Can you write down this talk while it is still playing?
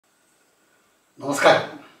നമസ്കാരം.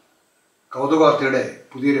 കൗതുകവാർത്തയുടെ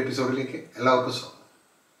പുതിയൊരു എപ്പിസോഡിലേക്ക് എല്ലാവർക്കും സ്വാഗതം.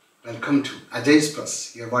 Welcome to അജയ്സ് press.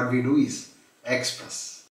 Here what we do is express.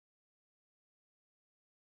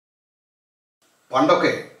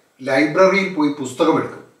 പണ്ടൊക്കെ ലൈബ്രറിയിൽ പോയി പുസ്തകം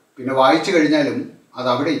എടുക്കും. പിന്നെ വായിച്ചു കഴിഞ്ഞാലും അത്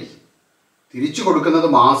അവിടെയില്ല. തിരിച്ചു കൊടുക്കുന്നത്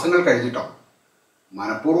മാസങ്ങൾ കഴിഞ്ഞിട്ടാണ്.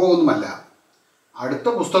 മനഃപൂർവ്വമൊന്നുമല്ല. അടുത്ത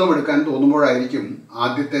പുസ്തകം എടുക്കാൻ തോന്നുമ്പോഴായിരിക്കും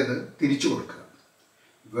ആദ്യത്തേത് തിരിച്ചു കൊടുക്കുക.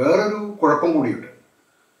 വേറൊരു കുഴപ്പം കൂടിയുണ്ട്.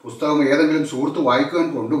 പുസ്തകം ഏതെങ്കിലും സുഹൃത്ത് വായിക്കുവാൻ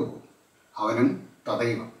കൊണ്ടുപോകും. അവനും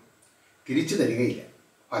തദൈവം തിരിച്ചു തരികയില്ല.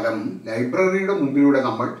 ഫലം ലൈബ്രറിയുടെ മുമ്പിലൂടെ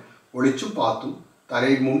നമ്മൾ ഒളിച്ചും പാത്തും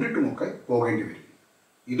തലയിൽ മുണ്ടിട്ടുമൊക്കെ പോകേണ്ടി വരും.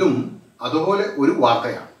 ഇതും അതുപോലെ ഒരു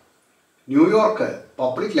വാർത്തയാണ്. New York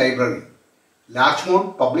public library,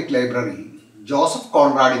 ലാച്ച്മോണ്ട് public library Joseph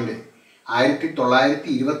കോൺറാഡിൻ്റെ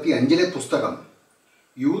 1925 പുസ്തകം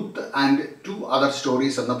youth and to other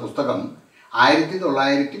stories എന്ന പുസ്തകം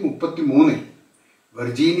 1933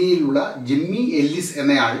 വെർജീനിയയിലുള്ള ജിമ്മി എല്ലിസ്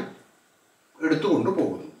എന്നയാൾ എടുത്തുകൊണ്ടു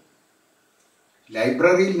പോകുന്നു.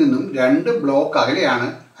 ലൈബ്രറിയിൽ നിന്നും 2 ബ്ലോക്ക് അകലെയാണ്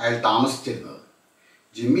അയാൾ താമസിച്ചിരുന്നത്.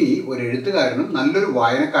 ജിമ്മി ഒരു എഴുത്തുകാരനും നല്ലൊരു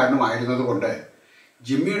വായനക്കാരനുമായിരുന്നതുകൊണ്ട്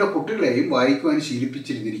ജിമ്മിയുടെ കുട്ടികളെയും വായിക്കുവാൻ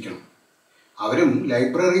ശീലിപ്പിച്ചിരുന്നിരിക്കണം. അവരും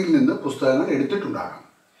ലൈബ്രറിയിൽ നിന്ന് പുസ്തകങ്ങൾ എടുത്തിട്ടുണ്ടാകാം.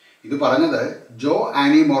 ഇത് പറഞ്ഞത് ജോ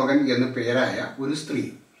ആനി മോർഗൻ എന്നു പേരായ ഒരു സ്ത്രീ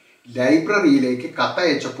ലൈബ്രറിയിലേക്ക്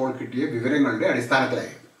കത്തയച്ചപ്പോൾ കിട്ടിയ വിവരങ്ങളുടെ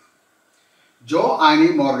അടിസ്ഥാനത്തിലായിരുന്നു. ജോ ആനി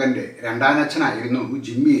മോർഗൻ്റെ രണ്ടാനച്ഛനായിരുന്നു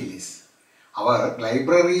ജിമ്മി എല്ലിസ്. അവർ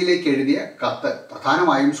ലൈബ്രറിയിലേക്ക് എഴുതിയ കത്ത്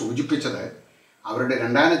പ്രധാനമായും സൂചിപ്പിച്ചത് അവരുടെ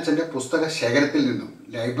രണ്ടാനച്ഛൻ്റെ പുസ്തക ശേഖരത്തിൽ നിന്നും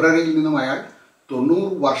ലൈബ്രറിയിൽ നിന്നും അയാൾ 90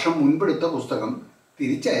 വർഷം മുൻപെടുത്ത പുസ്തകം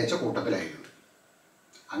തിരിച്ചയച്ച കൂട്ടത്തിലായിരുന്നു.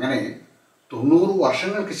 അങ്ങനെ 90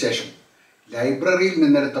 വർഷങ്ങൾക്ക് ശേഷം ലൈബ്രറിയിൽ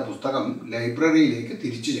നിന്നെടുത്ത പുസ്തകം ലൈബ്രറിയിലേക്ക്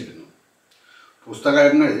തിരിച്ചു ചെല്ലുന്നു.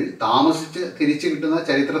 പുസ്തകങ്ങൾ താമസിച്ച് തിരിച്ചു കിട്ടുന്ന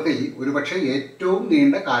ചരിത്രത്തിൽ ഒരുപക്ഷെ ഏറ്റവും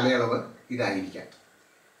നീണ്ട കാലയളവ് ഇതായിരിക്കാം.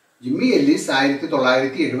 Jimmy Ellis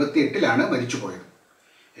 1978 മരിച്ചുപോയത്.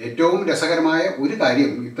 ഏറ്റവും രസകരമായ ഒരു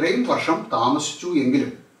കാര്യം, ഇത്രയും വർഷം താമസിച്ചു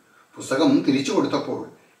എങ്കിലും പുസ്തകം തിരിച്ചു കൊടുത്തപ്പോൾ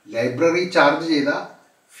ലൈബ്രറി ചാർജ് ചെയ്ത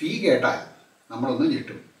ഫീ കേട്ടാൽ നമ്മളൊന്ന്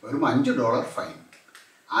ഞെട്ടും. വെറും $5 ഫൈൻ.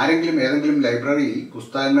 ആരെങ്കിലും ഏതെങ്കിലും ലൈബ്രറിയിൽ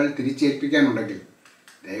പുസ്തകങ്ങൾ തിരിച്ചേൽപ്പിക്കാനുണ്ടെങ്കിൽ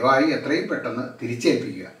ദയവായി എത്രയും പെട്ടെന്ന്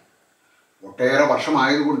തിരിച്ചേൽപ്പിക്കുക. ഒട്ടേറെ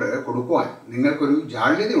വർഷമായതുകൊണ്ട് കൊടുക്കുവാൻ നിങ്ങൾക്കൊരു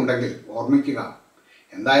ജാള്യത ഉണ്ടെങ്കിൽ ഓർമ്മിക്കുക.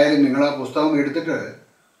 എന്തായാലും നിങ്ങൾ ആ പുസ്തകം എടുത്തിട്ട്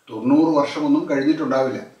 90 വർഷമൊന്നും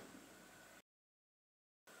കഴിഞ്ഞിട്ടുണ്ടാവില്ല.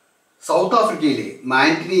 സൗത്ത് ആഫ്രിക്കയിലെ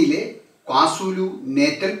മാൻറ്റിനിയിലെ ക്വാസുലു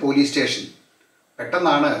നേറ്റൽ പോലീസ് സ്റ്റേഷൻ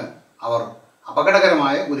പെട്ടെന്നാണ് അവർ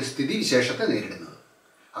അപകടകരമായ ഒരു സ്ഥിതിവിശേഷത്തെ നേരിടുന്നത്.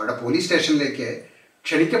 അവരുടെ പോലീസ് സ്റ്റേഷനിലേക്ക്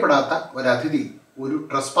ക്ഷണിക്കപ്പെടാത്ത ഒരതിഥി, ഒരു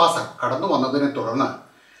ട്രസ്പാസർ കടന്നു വന്നതിനെ തുടർന്ന്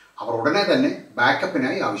അവർ ഉടനെ തന്നെ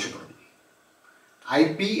ബാക്കപ്പിനായി ആവശ്യപ്പെടുന്നു.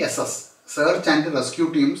 IPSS search and rescue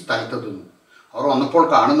team സ്ഥലത്തെത്തുന്നു. അവർ വന്നപ്പോൾ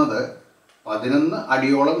കാണുന്നത് 11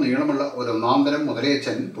 അടിയോളം നീളമുള്ള ഒരു ഒന്നാന്തരം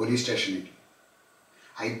മുതലയച്ചൻ പോലീസ് സ്റ്റേഷനിൽ.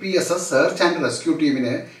 IPSS സെർച്ച് ആൻഡ് റെസ്ക്യൂ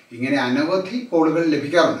ടീമിന് ഇങ്ങനെ അനവധി കോളുകൾ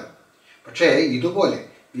ലഭിക്കാറുണ്ട്. പക്ഷേ ഇതുപോലെ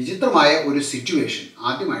വിചിത്രമായ ഒരു സിറ്റുവേഷൻ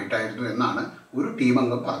ആദ്യമായിട്ടായിരുന്നു എന്നാണ് ഒരു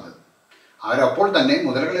ടീമംഗം പറഞ്ഞത്. അവരപ്പോൾ തന്നെ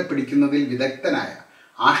മുതലകളെ പിടിക്കുന്നതിൽ വിദഗ്ധനായ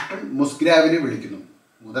ആഷ്ടൺ മുസ്ഗ്രാവിനെ വിളിക്കുന്നു.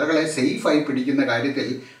 മുതലകളെ സേഫായി പിടിക്കുന്ന കാര്യത്തിൽ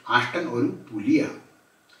ആഷ്ടൺ ഒരു പുലിയാണ്.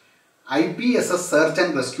 IPSS സെർച്ച്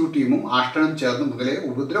ആൻഡ് റെസ്ക്യൂ ടീമും ആഷ്ടണും ചേർന്ന് മുതലേ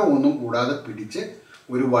ഉപദ്രവമൊന്നും കൂടാതെ പിടിച്ച്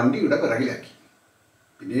ഒരു വണ്ടിയുടെ പിറകിലാക്കി.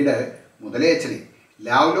 പിന്നീട് മുതലയച്ചനെ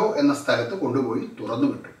ലാവ്ലോ എന്ന സ്ഥലത്ത് കൊണ്ടുപോയി തുറന്നു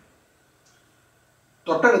വിട്ടു.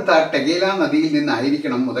 തൊട്ടടുത്ത ടെഗേല നദിയിൽ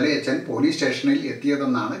നിന്നായിരിക്കണം മുതലയച്ചൻ പോലീസ് സ്റ്റേഷനിൽ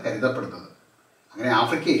എത്തിയതെന്നാണ് കരുതപ്പെടുന്നത്. അങ്ങനെ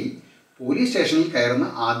ആഫ്രിക്കയിൽ പോലീസ് സ്റ്റേഷനിൽ കയറുന്ന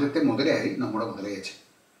ആദ്യത്തെ മുതലയായി നമ്മുടെ മുതലയച്ചൻ.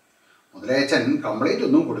 മുതലയച്ചൻ കംപ്ലൈൻ്റ്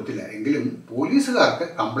ഒന്നും കൊടുത്തില്ല. എങ്കിലും പോലീസുകാർക്ക്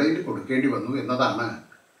കംപ്ലൈൻറ്റ് കൊടുക്കേണ്ടി വന്നു എന്നതാണ്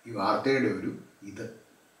ഈ വാർത്തയുടെ ഒരു ഇത്.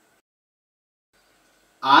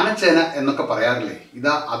 ആനച്ചേന എന്നൊക്കെ പറയാറില്ലേ,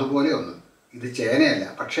 ഇതാ അതുപോലെ ഒന്ന്. ഇത് ചേനയല്ല,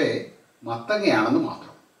 പക്ഷേ മത്തങ്ങയാണെന്ന്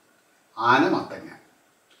മാത്രം. ആന മത്തങ്ങ,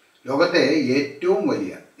 ലോകത്തെ ഏറ്റവും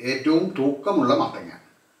വലിയ, ഏറ്റവും തൂക്കമുള്ള മത്തങ്ങ.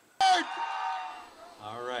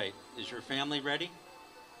 All right, is your family ready?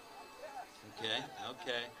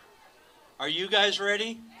 Okay. Are you guys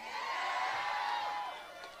ready?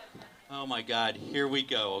 Oh my God, here we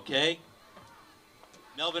go, okay?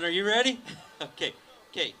 Melvin, are you ready? Okay,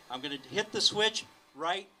 I'm going to hit the switch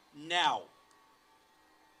right now.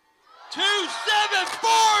 2, 7,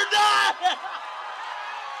 4, 9!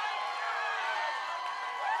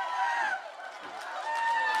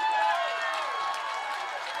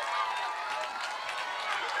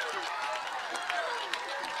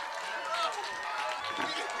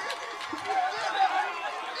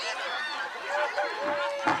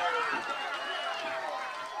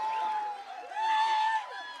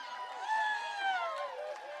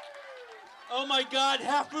 Oh my my God,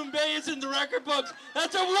 Half Moon Bay is in the record books.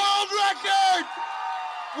 That's a world record!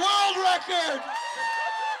 World record!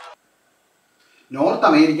 North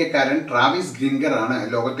അമേരിക്കക്കാരൻ Travis ഗ്രിൻഗർ ആണ്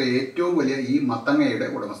ലോകത്തെ ഏറ്റവും വലിയ ഈ മത്തങ്ങയുടെ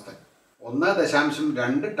ഉടമസ്ഥൻ.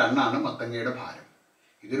 1.2 ടണ്ണാണ് മത്തങ്ങയുടെ ഭാരം.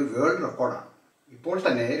 ഇതൊരു world റെക്കോർഡാണ്. ഇപ്പോൾ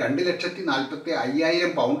തന്നെ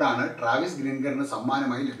 2,45,000 പൗണ്ടാണ് ട്രാവിസ് ഗ്രിൻഗറിന്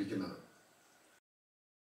സമ്മാനമായി ലഭിക്കുന്നത്.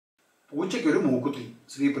 പൂച്ചയ്ക്കൊരു മൂക്കുത്തി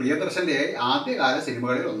ശ്രീ പ്രിയദർശൻ്റെ ആദ്യകാല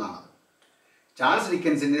സിനിമകളിൽ ഒന്നാണത്. ചാൾസ്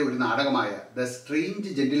ഡിക്കൻസിൻ്റെ ഒരു നാടകമായ ദ സ്ട്രേഞ്ച്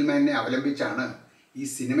ജെന്റിൽമാനെ അവലംബിച്ചാണ് ഈ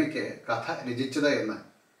സിനിമയ്ക്ക് കഥ രചിച്ചത് എന്ന്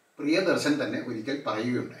പ്രിയദർശൻ തന്നെ ഒരിക്കൽ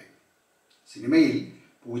പറയുകയുണ്ടായി. സിനിമയിൽ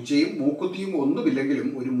പൂച്ചയും മൂക്കുത്തിയും ഒന്നുമില്ലെങ്കിലും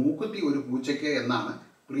ഒരു മൂക്കുത്തി ഒരു പൂച്ചയ്ക്ക് എന്നാണ്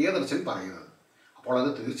പ്രിയദർശൻ പറയുന്നത്. അപ്പോൾ അത്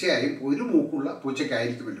തീർച്ചയായും ഒരു മൂക്കുള്ള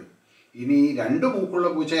പൂച്ചയ്ക്കായിരിക്കുമല്ലോ. ഇനി 2 മൂക്കുള്ള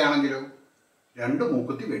പൂച്ചയാണെങ്കിലോ 2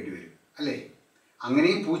 മൂക്കുത്തി വേണ്ടിവരും അല്ലേ?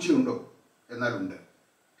 അങ്ങനെയും പൂച്ചയുണ്ടോ? എന്നാലുണ്ട്.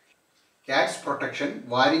 കാറ്റ്സ് പ്രൊട്ടക്ഷൻ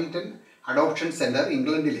വാരിങ്ടൺ അഡോപ്ഷൻ സെൻറ്റർ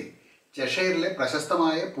ഇംഗ്ലണ്ടിലെ ചെഷയറിലെ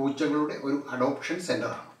പ്രശസ്തമായ പൂച്ചകളുടെ ഒരു അഡോപ്ഷൻ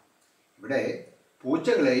സെൻ്ററാണ്. ഇവിടെ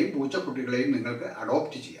പൂച്ചകളെയും പൂച്ചക്കുട്ടികളെയും നിങ്ങൾക്ക്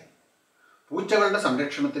അഡോപ്റ്റ് ചെയ്യാം. പൂച്ചകളുടെ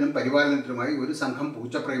സംരക്ഷണത്തിനും പരിപാലനത്തിനുമായി ഒരു സംഘം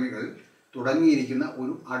പൂച്ചപ്രേമികൾ തുടങ്ങിയിരിക്കുന്ന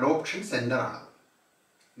ഒരു അഡോപ്ഷൻ സെൻ്ററാണത്.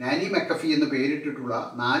 നാനി മെക്കഫി എന്ന് പേരിട്ടിട്ടുള്ള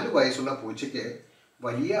 4 വയസ്സുള്ള പൂച്ചയ്ക്ക്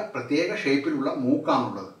വലിയ പ്രത്യേക ഷേപ്പിലുള്ള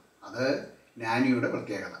മൂക്കാണുള്ളത്. അത് നാനിയുടെ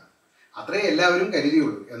പ്രത്യേകത. അത്രേ എല്ലാവരും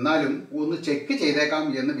കരുതിയുള്ളൂ. എന്നാലും ഒന്ന് ചെക്ക് ചെയ്തേക്കാം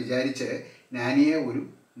എന്ന് വിചാരിച്ച് നാനിയെ ഒരു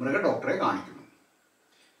മൃഗഡോക്ടറെ കാണിക്കുന്നു.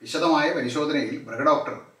 വിശദമായ പരിശോധനയിൽ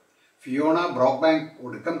മൃഗഡോക്ടർ ഫിയോണ ബ്രോക്ക്ബാങ്ക്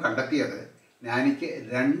ഒടുക്കം കണ്ടെത്തിയത് നാനിക്ക്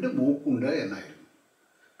 2 മൂക്കുണ്ട് എന്നായിരുന്നു.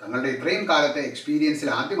 തങ്ങളുടെ ഇത്രയും കാലത്തെ എക്സ്പീരിയൻസിൽ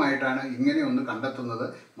ആദ്യമായിട്ടാണ് ഇങ്ങനെയൊന്ന് കണ്ടെത്തുന്നത്.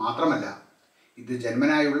 മാത്രമല്ല ഇത്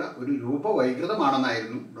ജന്മനായുള്ള ഒരു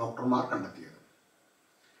രൂപവൈകൃതമാണെന്നായിരുന്നു ഡോക്ടർമാർ കണ്ടെത്തിയത്.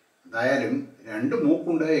 എന്തായാലും 2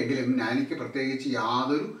 മൂക്കുണ്ട് എങ്കിലും നാനിക്ക് പ്രത്യേകിച്ച്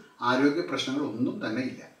യാതൊരു ആരോഗ്യ പ്രശ്നങ്ങളൊന്നും തന്നെ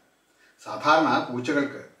ഇല്ല. സാധാരണ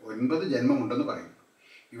പൂച്ചകൾക്ക് 9 ജന്മമുണ്ടെന്ന് പറയും.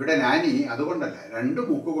 ഇവിടെ നാനി അതുകൊണ്ടല്ല, 2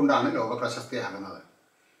 മൂക്ക് കൊണ്ടാണ് ലോകപ്രശസ്തയാകുന്നത്.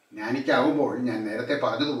 നാനിക്കാവുമ്പോൾ ഞാൻ നേരത്തെ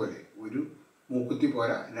പറഞ്ഞതുപോലെ ഒരു മൂക്കുത്തി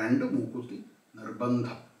പോരാ, 2 മൂക്കുത്തി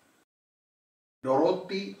നിർബന്ധം.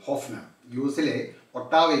 ഡൊറോത്തി ഹോഫ്നർ യു.എസിലെ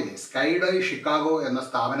ഒട്ടാവയിലെ സ്കൈഡൈവ് ഷിക്കാഗോ എന്ന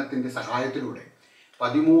സ്ഥാപനത്തിൻ്റെ സഹായത്തിലൂടെ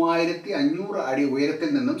 13,500 അടി ഉയരത്തിൽ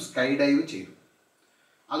നിന്നും സ്കൈ ഡൈവ് ചെയ്തു.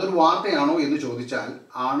 അതൊരു വാർത്തയാണോ എന്ന് ചോദിച്ചാൽ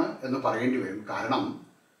ആണ് എന്ന് പറയേണ്ടി വരും. കാരണം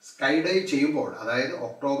സ്കൈ ഡൈവ് ചെയ്യുമ്പോൾ, അതായത്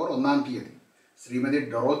ഒക്ടോബർ 1-ാം തീയതി, ശ്രീമതി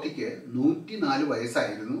ഡൊറോത്തിക്ക് 104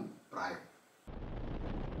 വയസ്സായിരുന്നു പ്രായം.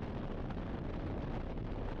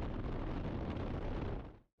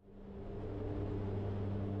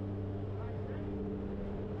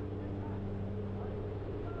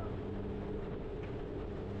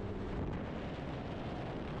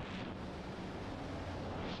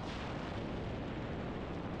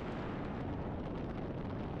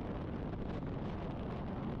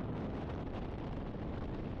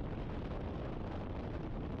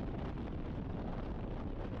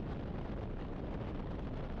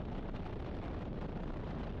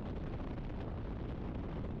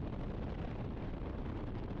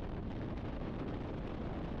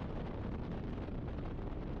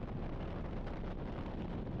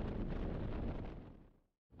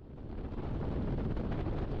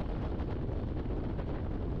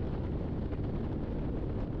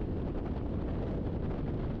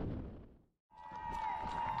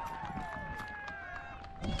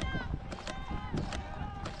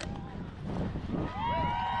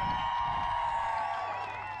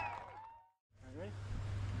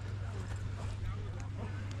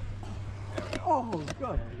 Oh,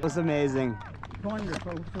 good. It was amazing.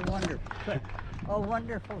 Wonderful. So wonderful. Oh,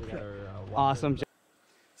 wonderful. Awesome.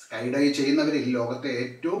 Sky dive ചെയ്യുന്നവരിൽ ലോകത്തെ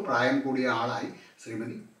ഏറ്റവും പ്രായം കൂടിയ ആളായി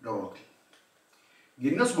Shrimati Dorothy.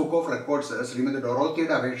 Guinness book of records Shrimati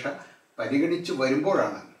ഡൊറോത്തിയുടെ അപേക്ഷ പരിഗണിച്ച്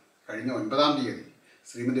വരുമ്പോഴാണ് കഴിഞ്ഞ 9-ാം തീയതി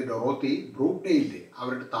ശ്രീമതി ഡൊറോത്തി ബ്രൂക്ക്ഡെയിലിലെ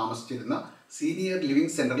അവരുടെ താമസിച്ചിരുന്ന സീനിയർ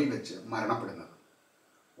ലിവിംഗ് സെൻ്ററിൽ വെച്ച് മരണപ്പെടുന്നത്.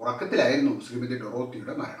 ഉറക്കത്തിലായിരുന്നു ശ്രീമതി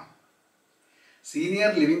ഡൊറോത്തിയുടെ മരണം.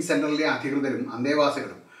 സീനിയർ ലിവിംഗ് സെൻ്ററിലെ അധികൃതരും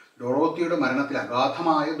അന്തേവാസികളും ഡൊറോത്തിയുടെ മരണത്തിൽ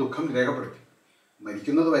അഗാധമായ ദുഃഖം രേഖപ്പെടുത്തി.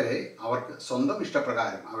 മരിക്കുന്നതുവരെ അവർക്ക് സ്വന്തം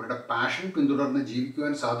ഇഷ്ടപ്രകാരം അവരുടെ പാഷൻ പിന്തുടർന്ന്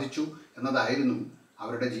ജീവിക്കുവാൻ സാധിച്ചു എന്നതായിരുന്നു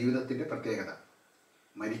അവരുടെ ജീവിതത്തിൻ്റെ പ്രത്യേകത.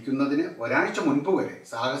 മരിക്കുന്നതിന് ഒരാഴ്ച മുൻപ് വരെ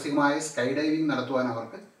സാഹസികമായ സ്കൈ ഡൈവിംഗ് നടത്തുവാൻ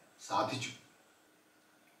അവർക്ക് സാധിച്ചു.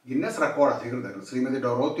 ഗിന്നസ് റെക്കോർഡ് അധികൃതർ ശ്രീമതി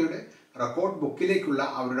ഡൊറോത്തിയുടെ റെക്കോർഡ് ബുക്കിലേക്കുള്ള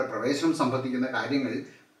അവരുടെ പ്രവേശനം സംബന്ധിക്കുന്ന കാര്യങ്ങൾ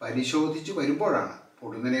പരിശോധിച്ചു വരുമ്പോഴാണ്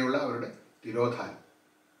പൊടുന്നനെയുള്ള അവരുടെ തിരോധാനം.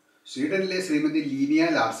 സ്വീഡനിലെ ശ്രീമതി ലീനിയ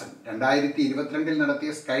ലാർസൻ 2022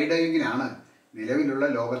 നടത്തിയ സ്കൈ ഡൈവിങ്ങിനാണ് നിലവിലുള്ള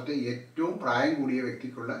ലോകത്തെ ഏറ്റവും പ്രായം കൂടിയ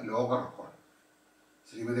വ്യക്തിക്കുള്ള ലോക റെക്കോർഡ്.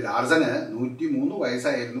 ശ്രീമതി ലാർസന് 103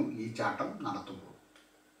 വയസ്സായിരുന്നു ഈ ചാട്ടം നടത്തുമ്പോൾ.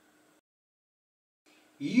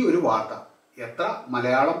 ഈ ഒരു വാർത്ത എത്ര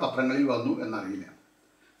മലയാളം പത്രങ്ങളിൽ വന്നു എന്നറിയില്ല.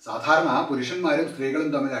 സാധാരണ പുരുഷന്മാരും സ്ത്രീകളും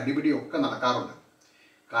തമ്മിൽ അടിപിടിയൊക്കെ നടക്കാറുണ്ട്.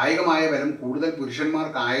 കായികമായ ബലം കൂടുതൽ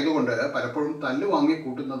പുരുഷന്മാർക്കായതുകൊണ്ട് പലപ്പോഴും തല്ല് വാങ്ങി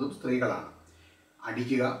കൂട്ടുന്നതും സ്ത്രീകളാണ്.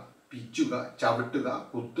 അടിക്കുക, പിച്ചുക, ചവിട്ടുക,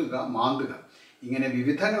 കുത്തുക, മാന്തുക ഇങ്ങനെ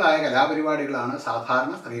വിവിധങ്ങളായ കലാപരിപാടികളാണ്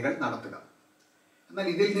സാധാരണ സ്ത്രീകൾ നടത്തുക. എന്നാൽ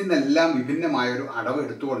ഇതിൽ നിന്നെല്ലാം വിഭിന്നമായൊരു അടവ്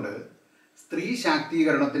എടുത്തുകൊണ്ട് സ്ത്രീ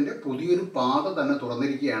ശാക്തീകരണത്തിൻ്റെ പുതിയൊരു പാത തന്നെ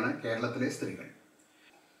തുറന്നിരിക്കുകയാണ് കേരളത്തിലെ സ്ത്രീകൾ.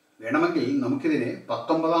 വേണമെങ്കിൽ നമുക്കിതിനെ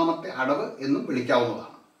 19ാമത്തെ അടവ് എന്നും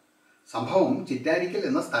വിളിക്കാവുന്നതാണ്. സംഭവം ചിറ്റാരിക്കൽ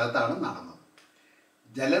എന്ന സ്ഥലത്താണ് നടന്നത്.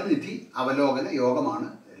 ജലനിധി അവലോകന യോഗമാണ്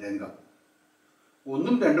രംഗം.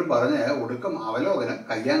 ഒന്നും രണ്ടും പറഞ്ഞ് ഒടുക്കം അവലോകനം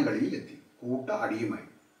കയ്യാങ്കളിയിലെത്തി, കൂട്ട അടിയുമായി.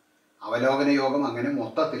 അവലോകന യോഗം അങ്ങനെ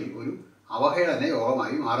മൊത്തത്തിൽ ഒരു അവഹേളന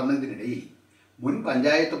യോഗമായി മാറുന്നതിനിടയിൽ മുൻ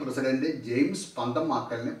panchayat president James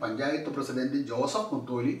പന്തംമാക്കലിനെ panchayat president Joseph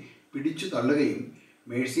Mutholy പിടിച്ചു തള്ളുകയും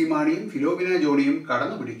മേഴ്സി മാണിയും ഫിലോമിന ജോണിയും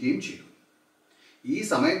കടന്നു പിടിക്കുകയും ചെയ്തു. ഈ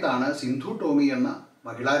സമയത്താണ് സിന്ധു ടോമി എന്ന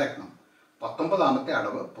മഹിളാരത്നം 19ാമത്തെ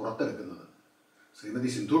അടവ് പുറത്തെടുക്കുന്നത്. ശ്രീമതി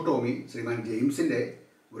സിന്ധു ടോമി ശ്രീമാൻ ജെയിംസിൻ്റെ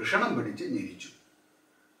വൃഷണം പിടിച്ച് ഞെരിച്ചു.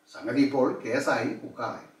 സംഗതി ഇപ്പോൾ കേസായി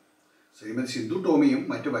ഉക്കാറായി. ശ്രീമതി സിന്ധു ടോമിയും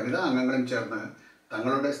മറ്റ് വനിതാ അംഗങ്ങളും ചേർന്ന്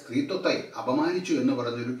തങ്ങളുടെ സ്ത്രീത്വത്തെ അപമാനിച്ചു എന്ന്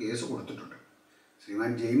പറഞ്ഞൊരു കേസ് കൊടുത്തിട്ടുണ്ട്.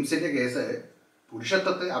 ശ്രീമാൻ ജെയിംസിൻ്റെ കേസ്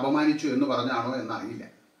പുരുഷത്വത്തെ അപമാനിച്ചു എന്ന് പറഞ്ഞാണോ എന്നറിയില്ല.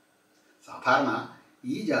 സാധാരണ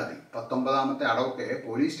ഈ ജാതി 19ാമത്തെ അടവൊക്കെ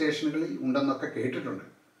പോലീസ് സ്റ്റേഷനുകളിൽ ഉണ്ടെന്നൊക്കെ കേട്ടിട്ടുണ്ട്.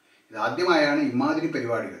 ഇതാദ്യമായാണ് ഇമാതിരി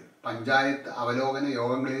പരിപാടികൾ പഞ്ചായത്ത് അവലോകന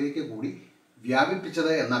യോഗങ്ങളിലേക്ക് കൂടി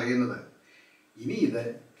വ്യാപിപ്പിച്ചത് എന്നറിയുന്നത്. ഇനി ഇത്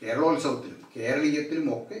കേരളോത്സവത്തിലും കേരളീയത്തിലും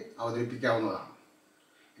ഒക്കെ അവതരിപ്പിക്കാവുന്നതാണ്.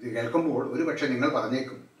 ഇത് കേൾക്കുമ്പോൾ ഒരുപക്ഷെ നിങ്ങൾ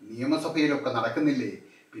പറഞ്ഞേക്കും, നിയമസഭയിലൊക്കെ നടക്കുന്നില്ലേ,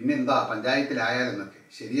 പിന്നെന്താ പഞ്ചായത്തിലായാലെന്നൊക്കെ.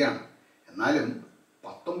 ശരിയാണ്. എന്നാലും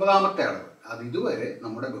 19ാമത്തെ അടവ് അത് ഇതുവരെ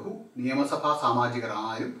നമ്മുടെ ബഹു നിയമസഭാ സാമാജികർ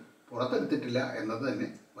ആരും പുറത്തെടുത്തിട്ടില്ല എന്നത് തന്നെ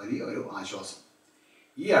വലിയ ഒരു ആശ്വാസം.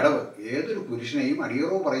 ഈ അടവ് ഏതൊരു പുരുഷനെയും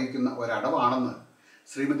അടിയറവ് പറയിക്കുന്ന ഒരടവാണെന്ന്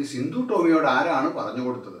ശ്രീമതി സിന്ധു ടോമിയോട് ആരാണ് പറഞ്ഞു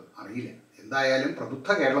കൊടുത്തത് അറിയില്ല. എന്തായാലും പ്രബുദ്ധ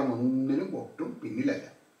കേരളം ഒന്നിനും ഒട്ടും പിന്നിലല്ല.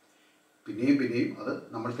 പിന്നെയും അത്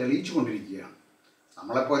നമ്മൾ തെളിയിച്ചു കൊണ്ടിരിക്കുകയാണ്.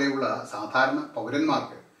 നമ്മളെപ്പോലെയുള്ള സാധാരണ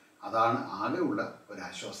പൗരന്മാർക്ക് അതാണ് ആകെയുള്ള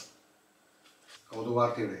ഒരാശ്വാസം.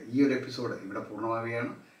 കൗതുകവാർത്തയുടെ ഈ ഒരു എപ്പിസോഡ് ഇവിടെ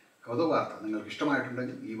പൂർണ്ണമാവുകയാണ്. കൗതുകവാർത്ത നിങ്ങൾക്ക്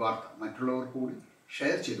ഇഷ്ടമായിട്ടുണ്ടെങ്കിൽ ഈ വാർത്ത മറ്റുള്ളവർക്ക് കൂടി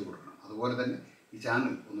ഷെയർ ചെയ്ത് കൊടുക്കണം. അതുപോലെ തന്നെ ഈ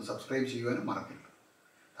ചാനൽ ഒന്ന് സബ്സ്ക്രൈബ് ചെയ്യുവാനും മറക്കരുത്.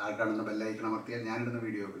 താഴെ കാണുന്ന ബെല്ലൈക്കൺ അമർത്തിയാൽ ഞാനിടുന്ന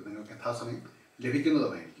വീഡിയോകൾ നിങ്ങൾക്ക് യഥാസമയം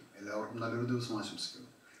ലഭിക്കുന്നതുമായിരിക്കും. എല്ലാവർക്കും നല്ലൊരു ദിവസം ആശംസിക്കുന്നു.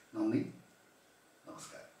 നന്ദി.